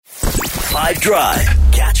5 Drive.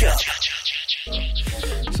 Catch up.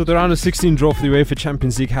 So the round of 16 draw for the UEFA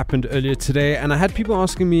Champions League happened earlier today, and I had people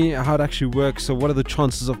asking me how it actually works. So what are the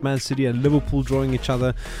chances of Man City and Liverpool drawing each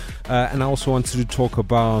other? And I also wanted to talk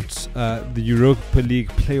about the Europa League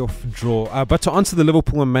playoff draw. But to answer the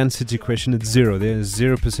Liverpool and Man City question, it's zero. There's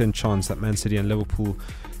 0% chance that Man City and Liverpool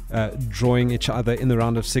drawing each other in the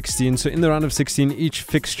round of 16. So in the round of 16, each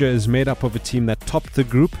fixture is made up of a team that topped the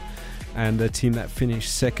group and a team that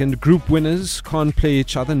finished second. Group winners can't play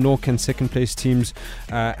each other, nor can second place teams,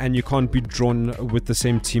 and you can't be drawn with the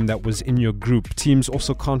same team that was in your group. Teams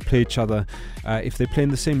also can't play each other if they play in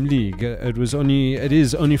the same league. It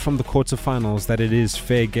is only from the quarterfinals that it is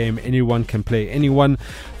fair game. Anyone can play anyone.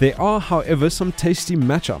 There are, however, some tasty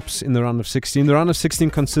matchups in the round of 16. The round of 16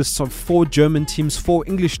 consists of 4 German teams, 4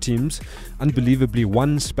 English teams, unbelievably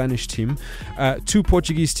 1 Spanish team, 2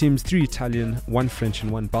 Portuguese teams, 3 Italian, 1 French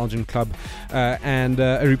and 1 Belgian club, and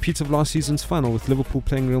a repeat of last season's final with Liverpool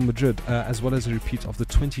playing Real Madrid, as well as a repeat of the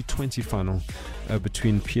 2020 final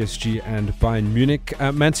between PSG and Bayern Munich.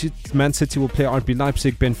 Man City will play RB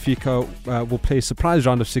Leipzig. Benfica will play a surprise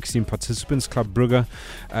round of 16 participants, Club Brugge.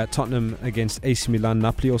 Tottenham against AC Milan.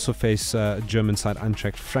 Napoli also face German side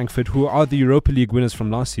Eintracht Frankfurt, who are the Europa League winners from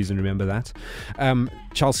last season, remember that.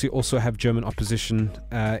 Chelsea also have German opposition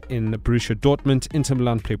in Borussia Dortmund. Inter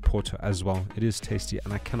Milan play Porto as well. It is tasty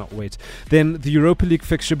and I cannot wait. Then the Europa League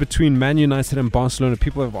fixture between Man United and Barcelona.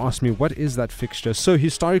 People have asked me, what is that fixture? So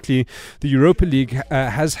historically, the Europa League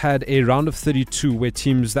has had a round of 32 where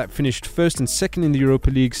teams that finished first and second in the Europa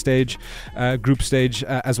League stage, group stage,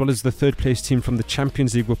 as well as the third place team from the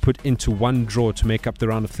Champions League were put into one draw to make up the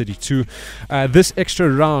round of 32. This extra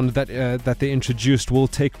round that they introduced will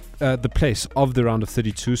take the place of the round of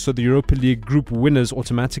 32. So the Europa League group winners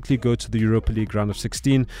automatically go to the Europa League round of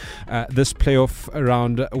 16. This playoff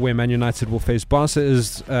round where Man United will face Barca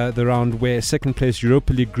is the round where second place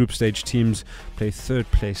Europa League group stage teams play third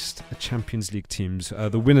placed Champions League teams.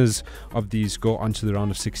 The winners of these go on to the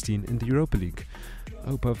round of 16 in the Europa League. I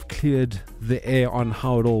hope I've cleared the air on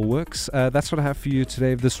how it all works. That's what I have for you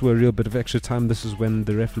today. If this were a real bit of extra time, this is when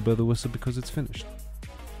the ref will blow the whistle because it's finished.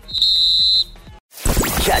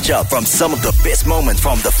 Catch up from some of the best moments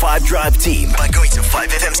from the 5 Drive team by going to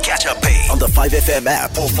 5FM's catch-up page on the 5FM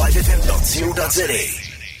app or 5FM.co.za.